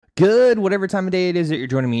Good, whatever time of day it is that you're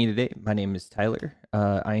joining me today. My name is Tyler.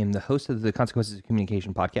 I am the host of the Consequences of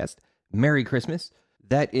Communication podcast. Merry Christmas.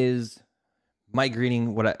 That is my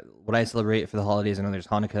greeting, what I celebrate for the holidays. I know there's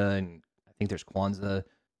Hanukkah and I think there's Kwanzaa.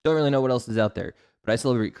 Don't really know what else is out there, but I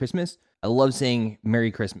celebrate Christmas. I love saying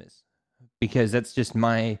Merry Christmas because that's just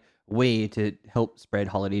my way to help spread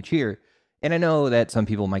holiday cheer. And I know that some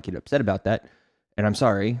people might get upset about that, and I'm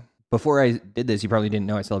sorry. Before I did this, you probably didn't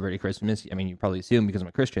know I celebrated Christmas. I mean, you probably assumed because I'm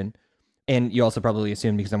a Christian. And you also probably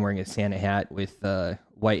assumed because I'm wearing a Santa hat with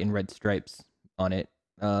white and red stripes on it.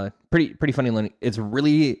 Pretty funny. It's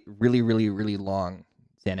really, really, really, really long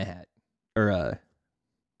Santa hat or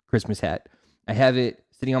Christmas hat. I have it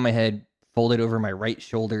sitting on my head, folded over my right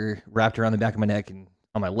shoulder, wrapped around the back of my neck, and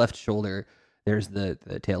on my left shoulder, there's the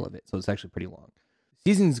tail of it. So it's actually pretty long.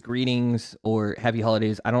 Season's greetings or happy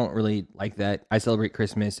holidays, I don't really like that. I celebrate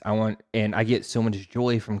Christmas. And I get so much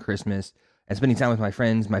joy from Christmas and spending time with my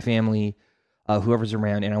friends, my family, whoever's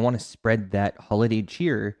around, and I want to spread that holiday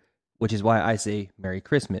cheer, which is why I say Merry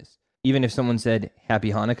Christmas. Even if someone said Happy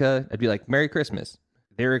Hanukkah, I'd be like, Merry Christmas.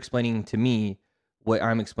 They're explaining to me what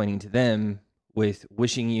I'm explaining to them with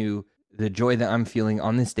wishing you the joy that I'm feeling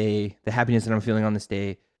on this day, the happiness that I'm feeling on this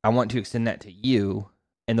day. I want to extend that to you.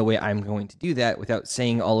 And the way I'm going to do that without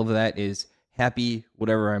saying all of that is happy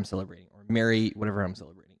whatever I'm celebrating or merry whatever I'm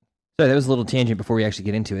celebrating. So that was a little tangent before we actually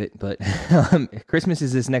get into it. But Christmas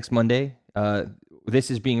is this next Monday.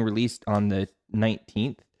 This is being released on the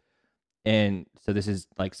 19th. And so this is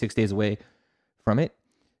like 6 days away from it.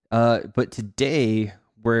 But today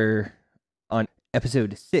we're on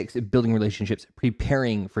episode 6 of Building Relationships,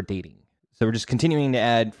 Preparing for Dating. So we're just continuing to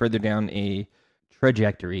add further down a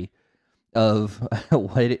trajectory of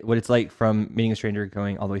what it's like from meeting a stranger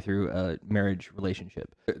going all the way through a marriage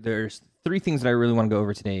relationship. There's 3 things that I really want to go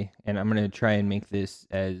over today, and I'm going to try and make this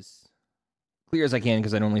as clear as I can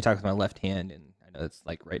because I normally talk with my left hand, and I know it's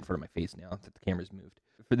like right in front of my face now that the camera's moved.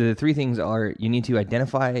 For the 3 things are, you need to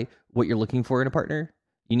identify what you're looking for in a partner.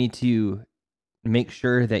 You need to make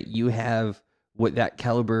sure that you have what that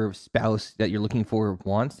caliber of spouse that you're looking for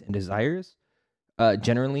wants and desires.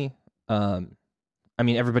 Generally, I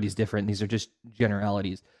mean, everybody's different. These are just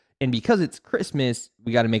generalities. And because it's Christmas,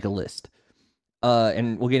 we got to make a list.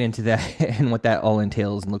 And we'll get into that and what that all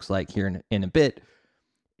entails and looks like here in a bit.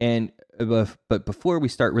 But before we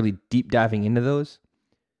start really deep diving into those,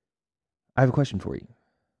 I have a question for you.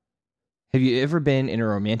 Have you ever been in a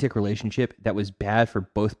romantic relationship that was bad for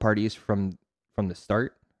both parties from the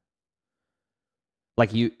start?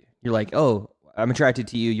 Like you're like, oh, I'm attracted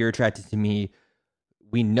to you. You're attracted to me.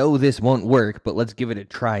 We know this won't work, but let's give it a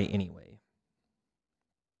try anyway.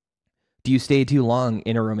 Do you stay too long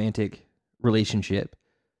in a romantic relationship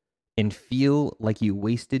and feel like you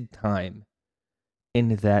wasted time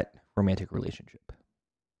in that romantic relationship?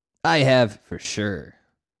 I have, for sure.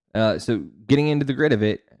 So getting into the grit of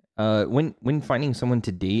it, when finding someone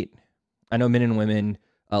to date, I know men and women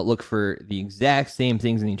look for the exact same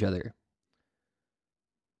things in each other,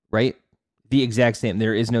 right? The exact same.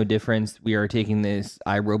 There is no difference. We are taking this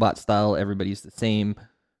iRobot style. Everybody's the same.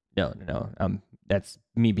 No. That's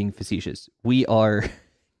me being facetious. We are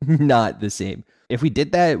not the same. If we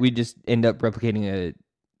did that, we'd just end up replicating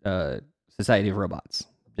a society of robots,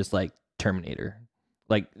 just like Terminator,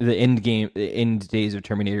 like the end days of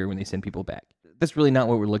Terminator when they send people back. That's really not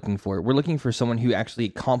what we're looking for. We're looking for someone who actually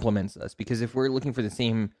complements us. Because if we're looking for the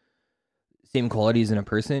same qualities in a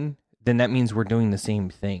person, then that means we're doing the same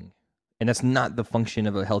thing. And that's not the function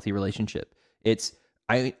of a healthy relationship. It's,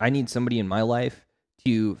 I need somebody in my life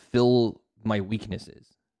to fill my weaknesses,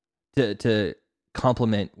 to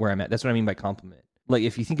complement where I'm at. That's what I mean by complement. Like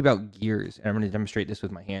if you think about gears, and I'm going to demonstrate this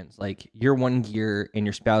with my hands, like you're one gear and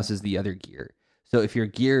your spouse is the other gear. So if your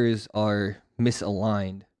gears are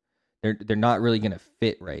misaligned, they're not really going to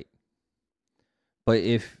fit right. But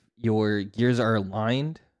if your gears are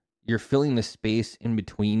aligned, you're filling the space in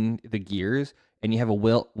between the gears, and you have a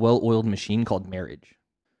well-oiled machine called marriage.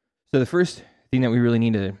 So the first thing that we really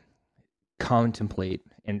need to contemplate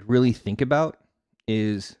and really think about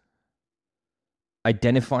is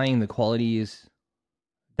identifying the qualities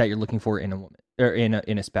that you're looking for in a woman or in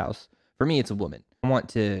a spouse. For me, it's a woman. I want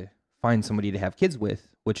to find somebody to have kids with,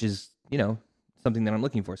 which is, something that I'm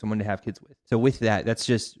looking for, someone to have kids with. So with that, that's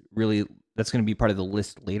going to be part of the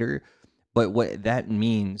list later. But what that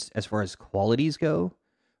means as far as qualities go,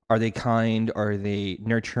 are they kind? Are they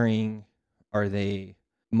nurturing? Are they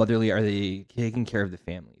motherly? Are they taking care of the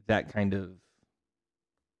family? That kind of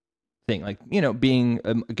thing. Like, being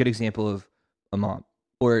a good example of a mom,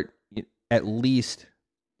 or at least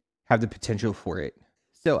have the potential for it.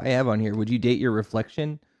 So I have on here, would you date your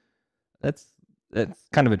reflection? That's that's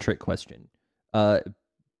kind of a trick question. But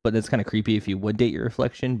that's kind of creepy if you would date your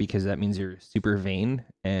reflection, because that means you're super vain,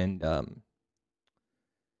 and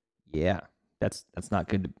yeah, that's not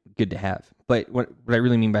good to have. But what I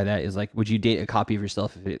really mean by that is, like, would you date a copy of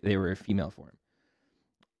yourself if they were a female form?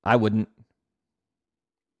 I wouldn't.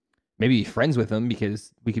 Maybe be friends with them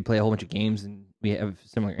because we could play a whole bunch of games and we have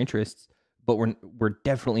similar interests, but we're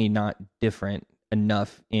definitely not different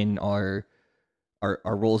enough in our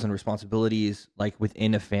roles and responsibilities, like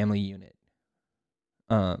within a family unit.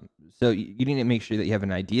 So you need to make sure that you have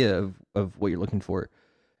an idea of what you're looking for.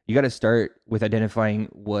 You got to start with identifying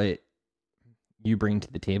what you bring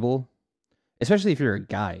to the table, especially if you're a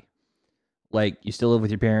guy. Like, you still live with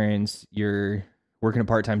your parents, you're working a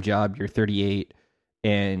part-time job, you're 38,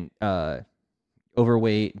 and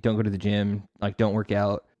overweight, don't go to the gym, like, don't work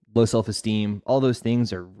out, low self-esteem. All those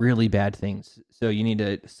things are really bad things. So you need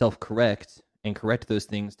to self-correct and correct those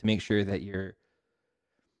things to make sure that you're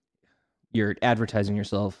advertising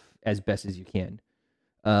yourself as best as you can.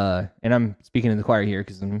 And I'm speaking to the choir here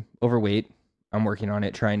because I'm overweight. I'm working on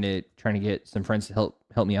it, trying to get some friends to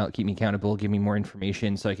help me out, keep me accountable, give me more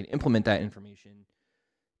information so I can implement that information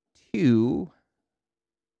to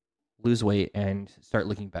lose weight and start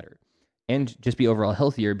looking better and just be overall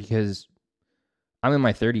healthier, because I'm in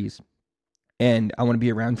my 30s and I want to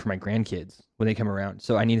be around for my grandkids when they come around.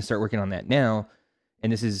 So I need to start working on that now.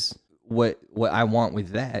 And this is what I want with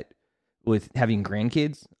that, with having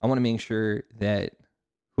grandkids. I want to make sure that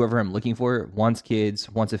whoever I'm looking for wants kids,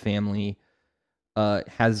 wants a family,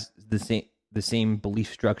 has the same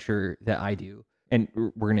belief structure that I do. And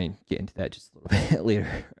we're going to get into that just a little bit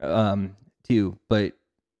later, too. But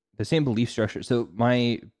the same belief structure. So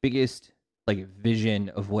my biggest, like, vision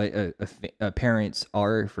of what parents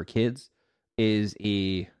are for kids is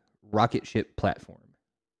a rocket ship platform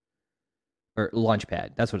or launch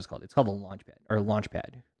pad. That's what it's called. It's called a launch pad or launch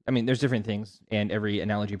pad. I mean, there's different things, and every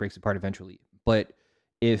analogy breaks apart eventually. But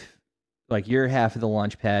if, like, you're half of the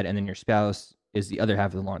launch pad and then your spouse is the other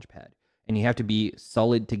half of the launch pad, and you have to be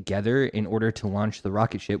solid together in order to launch the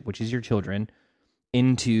rocket ship, which is your children,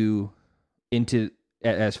 into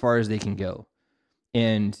as far as they can go.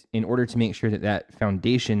 And in order to make sure that that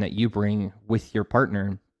foundation that you bring with your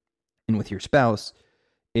partner and with your spouse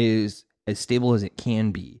is as stable as it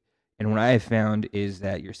can be. And what I have found is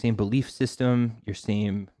that your same belief system, your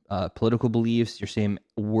same political beliefs, your same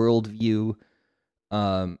worldview,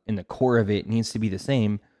 and the core of it needs to be the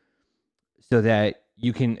same, so that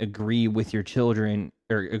you can agree with your children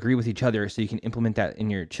or agree with each other, so you can implement that in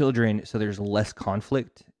your children, so there's less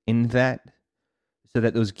conflict in that, so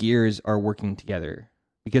that those gears are working together.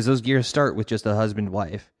 Because those gears start with just a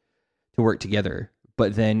husband-wife to work together,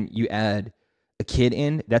 but then you add a kid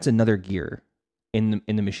in, that's another gear in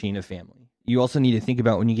the machine of family. You also need to think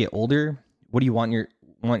about, when you get older, what do you want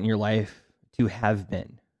your life to have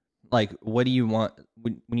been? Like, what do you want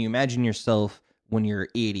when you imagine yourself when you're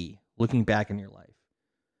 80, looking back in your life?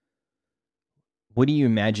 What do you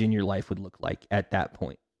imagine your life would look like at that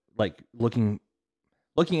point? Like, looking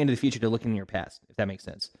into the future to looking in your past, if that makes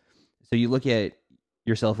sense. So you look at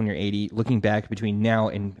yourself when you're 80, looking back between now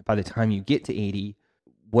and by the time you get to 80,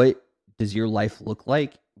 what does your life look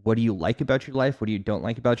like? What do you like about your life? What do you don't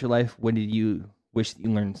like about your life? What did you wish that you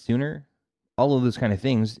learned sooner? All of those kind of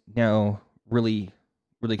things now really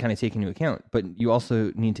kind of take into account. But you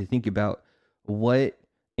also need to think about what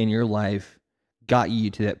in your life got you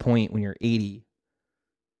to that point when you're 80,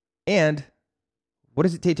 and what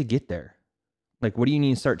does it take to get there? Like, what do you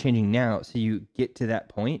need to start changing now so you get to that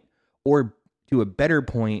point, or to a better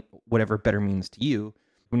point, whatever better means to you?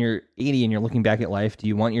 When you're 80 and you're looking back at life, do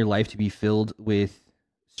you want your life to be filled with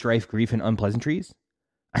strife, grief, and unpleasantries?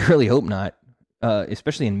 I really hope not,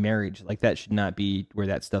 especially in marriage. Like, that should not be where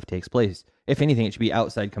that stuff takes place. If anything, it should be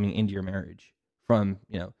outside coming into your marriage from,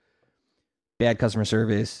 bad customer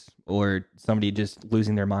service or somebody just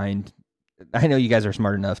losing their mind. I know you guys are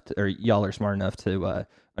smart enough or y'all are smart enough to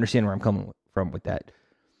understand where I'm coming from with that.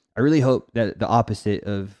 I really hope that the opposite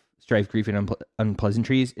of strife, grief, and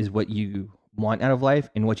unpleasantries is what you want out of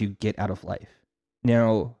life and what you get out of life.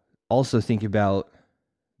 Now, also think about,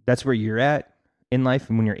 that's where you're at in life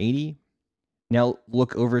and when you're 80. Now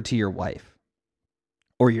look over to your wife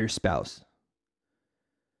or your spouse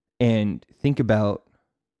and think about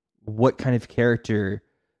what kind of character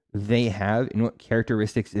they have and what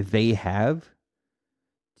characteristics they have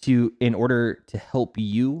in order to help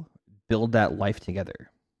you build that life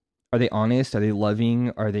together. Are they honest? Are they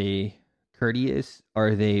loving? Are they courteous?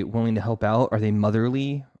 Are they willing to help out? Are they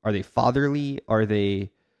motherly? Are they fatherly? Are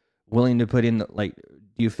they willing to put in, do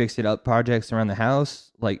you fix it up projects around the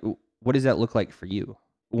house? Like, what does that look like for you?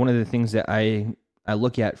 One of the things that I I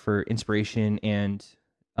look at for inspiration and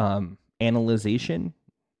analyzing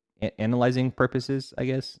purposes, I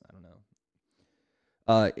guess. I don't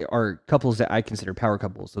know. Are couples that I consider power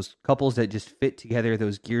couples. Those couples that just fit together,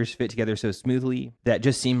 those gears fit together so smoothly that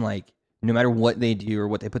just seem like no matter what they do or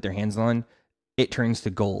what they put their hands on, it turns to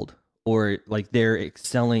gold, or like they're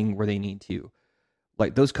excelling where they need to.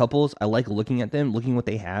 Like those couples, I like looking at them, looking what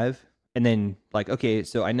they have, and then like, okay,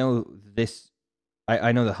 so I know this,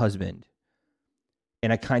 I know the husband,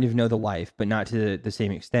 and I kind of know the wife, but not to the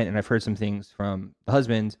same extent. And I've heard some things from the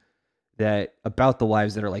husbands that about the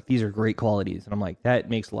wives that are like, these are great qualities. And I'm like, that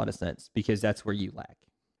makes a lot of sense because that's where you lack.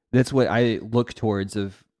 That's what I look towards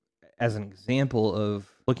of as an example of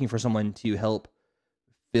looking for someone to help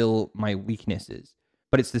fill my weaknesses.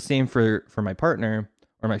 But it's the same for my partner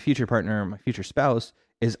or my future partner or my future spouse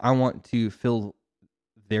is I want to fill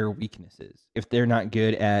their weaknesses. If they're not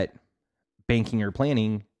good at banking or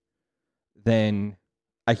planning, then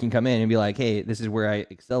I can come in and be like, hey, this is where I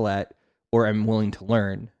excel at, or I'm willing to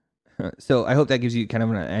learn. So I hope that gives you kind of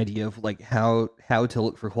an idea of like how to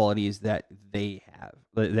look for qualities that they have,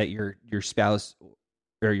 that your spouse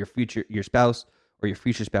or your spouse or your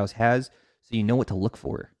future spouse has, so you know what to look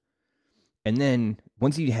for. And then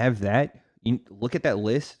once you have that, you look at that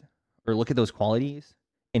list or look at those qualities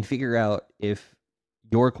and figure out if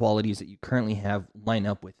your qualities that you currently have line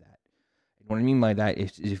up with that. And what I mean by that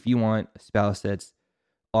is if you want a spouse that's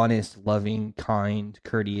honest, loving, kind,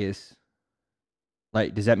 courteous,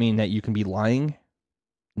 like, does that mean that you can be lying?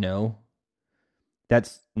 No.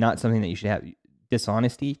 That's not something that you should have.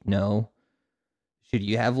 Dishonesty? No. Should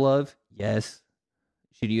you have love? Yes.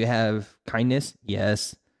 Should you have kindness?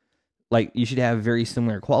 Yes. Like, you should have very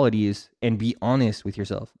similar qualities and be honest with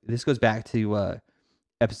yourself. This goes back to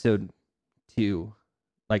episode 2,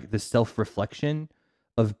 like the self-reflection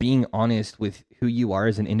of being honest with who you are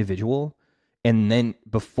as an individual. And then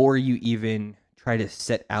before you even try to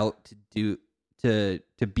set out to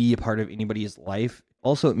be a part of anybody's life,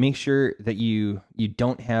 also make sure that you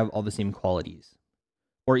don't have all the same qualities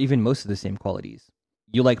or even most of the same qualities.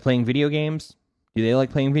 You like playing video games? Do they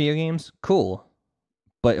like playing video games? Cool.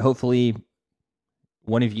 But hopefully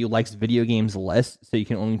one of you likes video games less, so you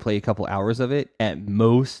can only play a couple hours of it at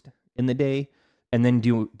most in the day, and then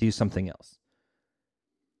do something else.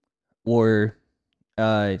 Or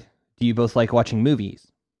do you both like watching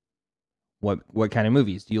movies? What kind of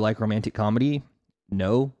movies? Do you like romantic comedy?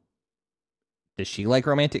 No. Does she like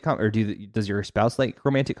romantic comedy? Or does your spouse like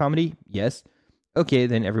romantic comedy? Yes. Okay,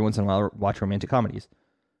 then every once in a while watch romantic comedies.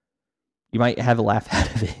 You might have a laugh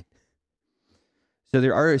out of it. So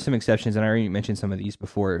there are some exceptions, and I already mentioned some of these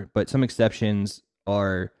before, but some exceptions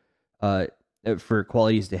are for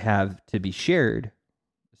qualities to have to be shared.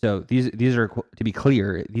 So these are, to be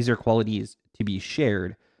clear, these are qualities to be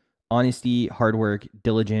shared: honesty, hard work,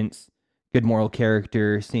 diligence, good moral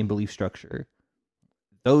character, same belief structure.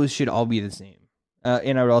 Those should all be the same.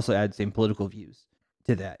 And I would also add same political views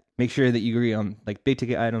to that. Make sure that you agree on like big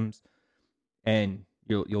ticket items, and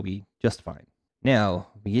you'll be just fine. Now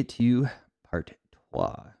we get to part 2.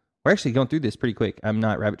 We're actually going through this pretty quick. I'm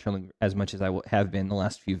not rabbit trailing as much as I have been the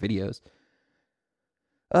last few videos,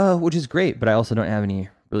 which is great, but I also don't have any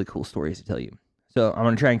really cool stories to tell you. So I'm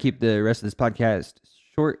going to try and keep the rest of this podcast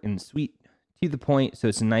short and sweet, to the point, so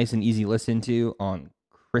it's a nice and easy listen to on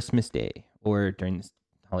Christmas Day or during this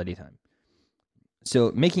holiday time.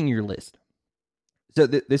 So making your list. So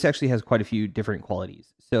this actually has quite a few different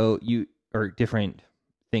qualities. So different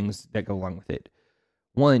things that go along with it.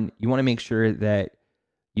 One, you want to make sure that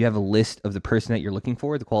you have a list of the person that you're looking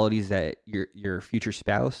for, the qualities that your future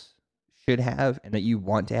spouse should have and that you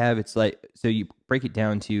want to have. It's like, so you break it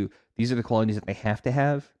down to, these are the qualities that they have to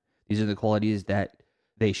have. These are the qualities that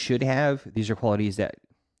they should have. These are qualities that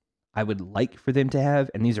I would like for them to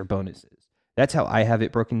have. And these are bonuses. That's how I have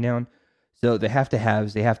it broken down. So the have to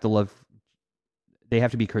haves, they have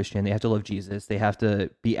to be Christian. They have to love Jesus. They have to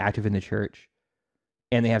be active in the church,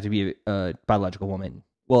 and they have to be a biological woman.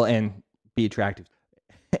 Well, and be attractive.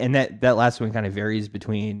 And that last one kind of varies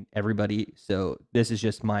between everybody. So this is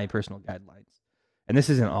just my personal guidelines. And this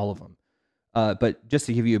isn't all of them. But just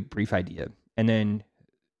to give you a brief idea. And then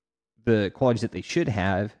the qualities that they should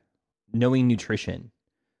have: knowing nutrition.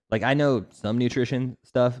 Like, I know some nutrition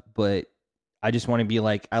stuff, but I just want to be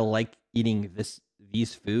like, I like eating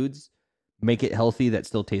these foods, make it healthy that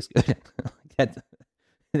still tastes good.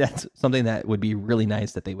 That's something that would be really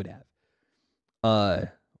nice that they would have.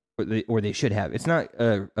 Or they should have. It's not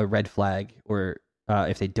a red flag or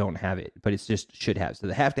if they don't have it, but it's just should have. So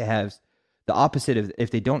the have to haves, the opposite of,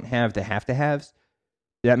 if they don't have the have to haves,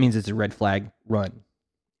 that means it's a red flag. Run.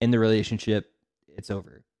 In the relationship, it's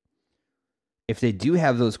over. If they do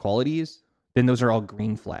have those qualities, then those are all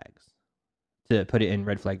green flags, to put it in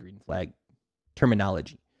red flag, green flag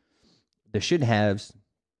terminology. The should haves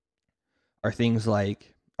are things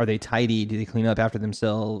like, are they tidy? Do they clean up after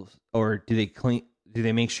themselves? Or do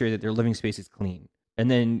they make sure that their living space is clean? And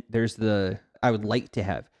then there's the I would like to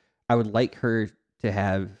have. I would like her to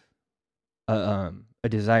have a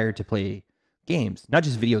desire to play games, not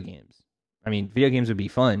just video games. I mean, video games would be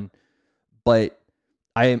fun, but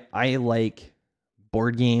I like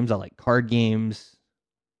board games. I like card games.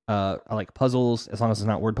 I like puzzles, as long as it's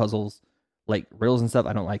not word puzzles, like riddles and stuff.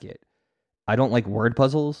 I don't like it. I don't like word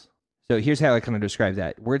puzzles. So here's how I kind of describe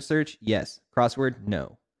that. Word search, yes. Crossword,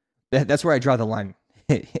 no. That's where I draw the line,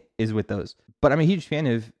 is with those. But I'm a huge fan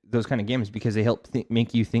of those kind of games because they help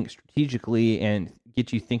make you think strategically and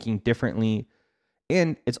get you thinking differently.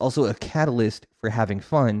 And it's also a catalyst for having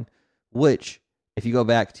fun, which, if you go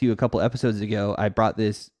back to a couple episodes ago, I brought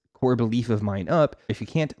this core belief of mine up. If you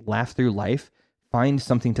can't laugh through life, find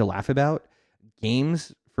something to laugh about.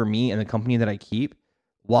 Games, for me and the company that I keep,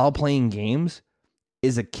 while playing games,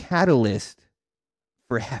 is a catalyst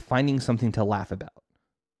for finding something to laugh about.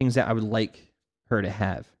 Things that I would like her to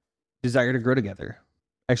have. Desire to grow together.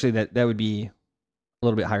 Actually, that would be a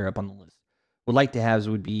little bit higher up on the list. Would like to haves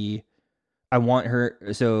would be, I want her,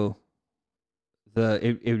 so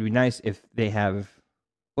it would be nice if they have,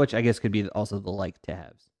 which I guess could be also the like to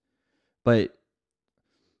haves. But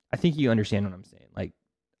I think you understand what I'm saying. Like,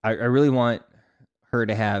 I really want her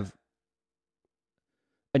to have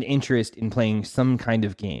an interest in playing some kind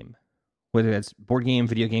of game, whether that's board game,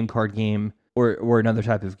 video game, card game, or another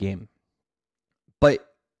type of game. But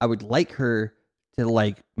I would like her to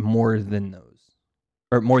like more than those,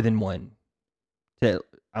 or more than one.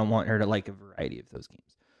 I want her to like a variety of those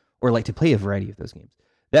games, or like to play a variety of those games.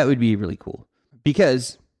 That would be really cool,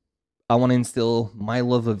 because I want to instill my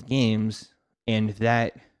love of games and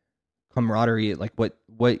that camaraderie, like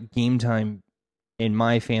what game time in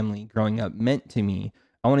my family growing up meant to me.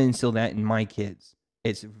 I want to instill that in my kids.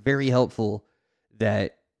 It's very helpful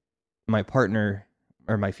that my partner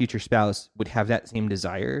or my future spouse would have that same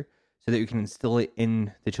desire, so that we can instill it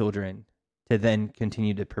in the children to then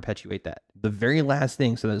continue to perpetuate that. The very last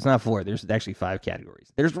thing, so there's not 4, there's actually 5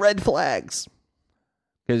 categories. There's red flags,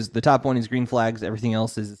 because the top one is green flags. Everything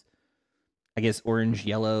else is, I guess, orange,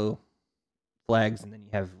 yellow flags, and then you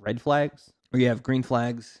have red flags, or you have green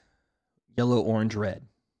flags, yellow, orange, red,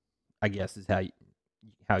 I guess is how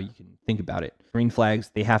you can think about it. Green flags,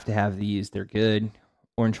 they have to have these. They're good.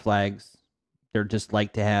 Orange flags, they're just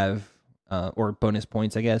like to have, or bonus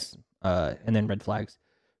points, I guess. And then red flags.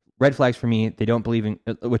 Red flags for me, they don't believe in,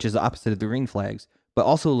 which is the opposite of the green flags, but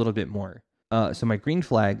also a little bit more. So my green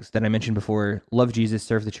flags that I mentioned before: love Jesus,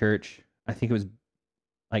 serve the church. I think it was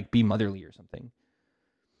like be motherly or something.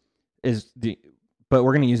 But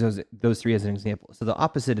we're going to use those 3 as an example. So the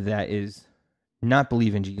opposite of that is not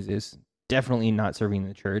believe in Jesus, definitely not serving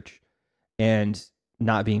the church, and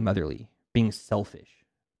not being motherly. Being selfish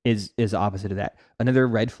is the opposite of that. Another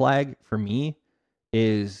red flag for me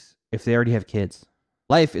is if they already have kids.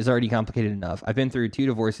 Life is already complicated enough. I've been through 2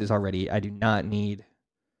 divorces already. I do not need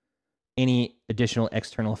any additional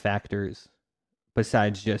external factors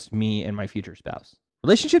besides just me and my future spouse.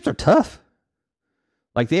 Relationships are tough.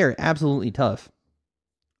 Like, they are absolutely tough.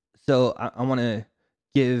 So I want to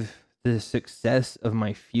give the success of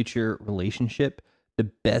my future relationship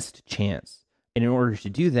the best chance. And in order to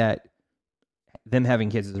do that, them having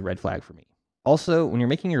kids is a red flag for me. Also, when you're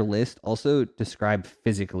making your list, also describe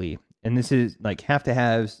physically. And this is like have to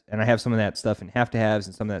haves, and I have some of that stuff and have to haves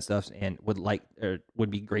and some of that stuff, and would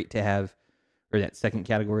be great to have, or that second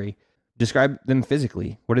category. Describe them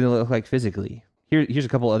physically. What do they look like physically? Here's a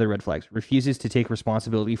couple other red flags. Refuses to take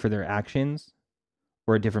responsibility for their actions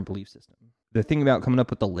or a different belief system. The thing about coming up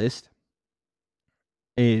with the list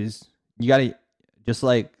is you got to, just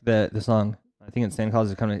like the song, I think it's Santa Claus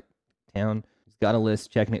is Coming to Town. He's got a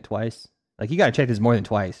list, checking it twice. Like, you got to check this more than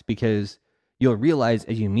twice, because you'll realize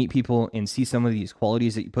as you meet people and see some of these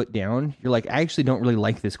qualities that you put down, you're like, I actually don't really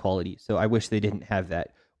like this quality, so I wish they didn't have that.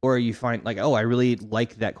 Or you find like, oh, I really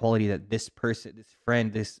like that quality that this person, this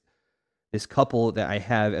friend, this couple that I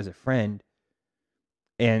have as a friend,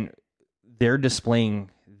 and they're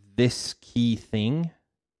displaying this key thing.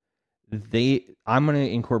 I'm going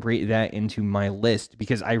to incorporate that into my list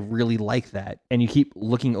because I really like that. And you keep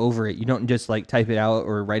looking over it. You don't just like type it out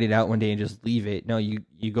or write it out one day and just leave it. No, you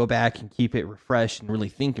go back and keep it refreshed and really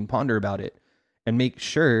think and ponder about it, and make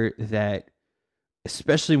sure that,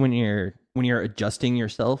 especially when you're adjusting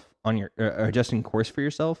yourself on your adjusting course for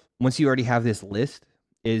yourself, once you already have this list,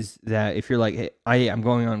 is that if you're like, hey, I'm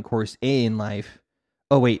going on course A in life,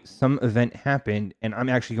 oh wait, some event happened and I'm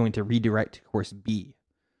actually going to redirect to course B.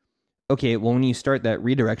 Okay, well, when you start that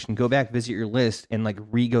redirection, go back, visit your list, and like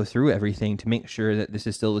re-go through everything to make sure that this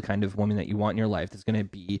is still the kind of woman that you want in your life that's going to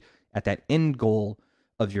be at that end goal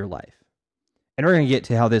of your life. And we're going to get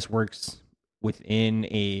to how this works within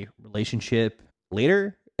a relationship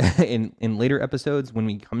later in later episodes when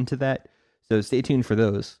we come to that. So stay tuned for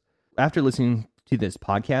those. After listening to this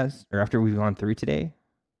podcast, or after we've gone through today,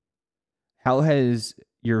 how has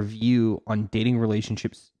your view on dating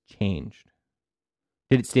relationships changed?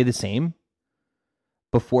 Did it stay the same?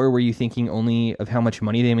 Before, were you thinking only of how much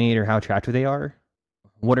money they made or how attractive they are?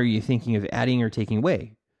 What are you thinking of adding or taking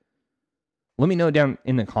away? Let me know down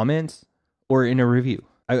in the comments or in a review.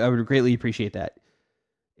 I would greatly appreciate that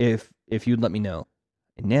if you'd let me know.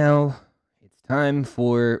 And now it's time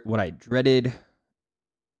for what I dreaded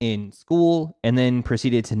in school and then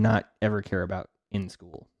proceeded to not ever care about in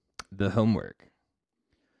school. The homework.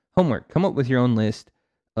 Homework. Come up with your own list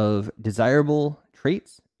of desirable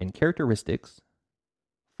traits and characteristics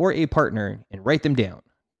for a partner and write them down.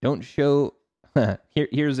 Don't show...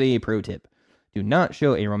 Here's a pro tip. Do not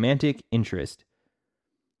show a romantic interest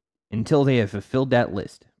until they have fulfilled that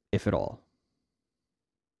list, if at all.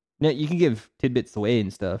 Now, you can give tidbits away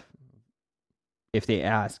and stuff if they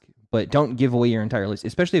ask, but don't give away your entire list,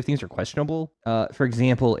 especially if things are questionable. For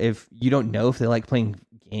example, if you don't know if they like playing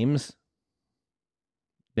games,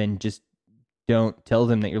 then just don't tell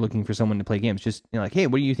them that you're looking for someone to play games. Just like, hey,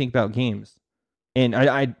 what do you think about games? And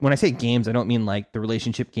I when I say games, I don't mean like the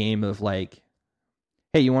relationship game of like,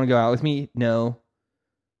 hey, you want to go out with me? No.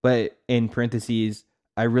 But in parentheses,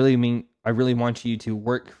 I really want you to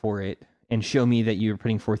work for it and show me that you're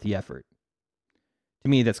putting forth the effort. To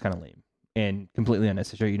me, that's kind of lame and completely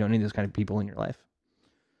unnecessary. You don't need those kind of people in your life.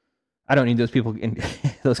 I don't need those people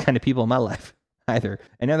those kind of people in my life either.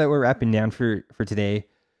 And now that we're wrapping down for today,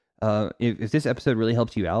 if this episode really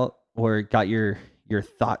helped you out or got your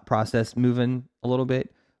thought process moving a little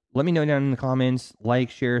bit, let me know down in the comments. Like,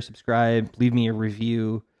 share, subscribe, leave me a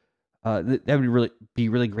review. That would be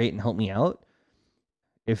really great and help me out.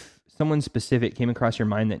 If someone specific came across your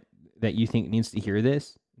mind that you think needs to hear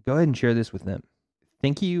this, go ahead and share this with them.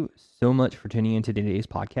 Thank you so much for tuning into today's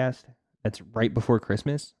podcast. That's right before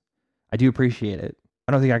Christmas. I do appreciate it.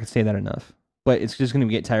 I don't think I could say that enough, but it's just going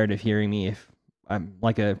to get tired of hearing me if I'm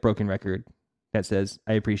like a broken record that says,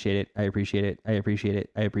 I appreciate it. I appreciate it. I appreciate it.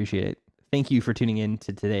 I appreciate it. Thank you for tuning in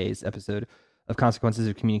to today's episode of Consequences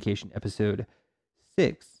of Communication, episode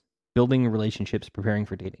 6, Building Relationships, Preparing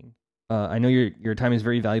for Dating. I know your time is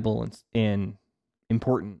very valuable and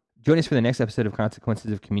important. Join us for the next episode of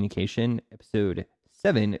Consequences of Communication, episode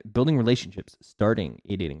 7, Building Relationships, Starting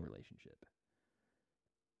a Dating Relationship.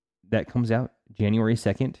 That comes out January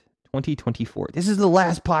 2nd, 2024. This is the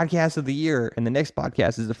last podcast of the year, and the next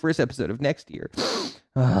podcast is the first episode of next year.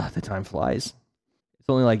 The time flies. It's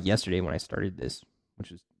only like yesterday when I started this,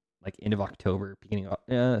 which was like end of October,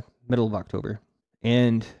 middle of October.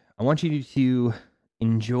 And I want you to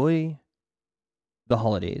enjoy the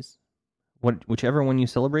holidays. Whichever one you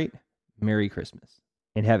celebrate, Merry Christmas.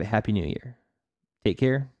 And have a Happy New Year. Take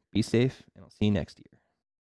care, be safe, and I'll see you next year.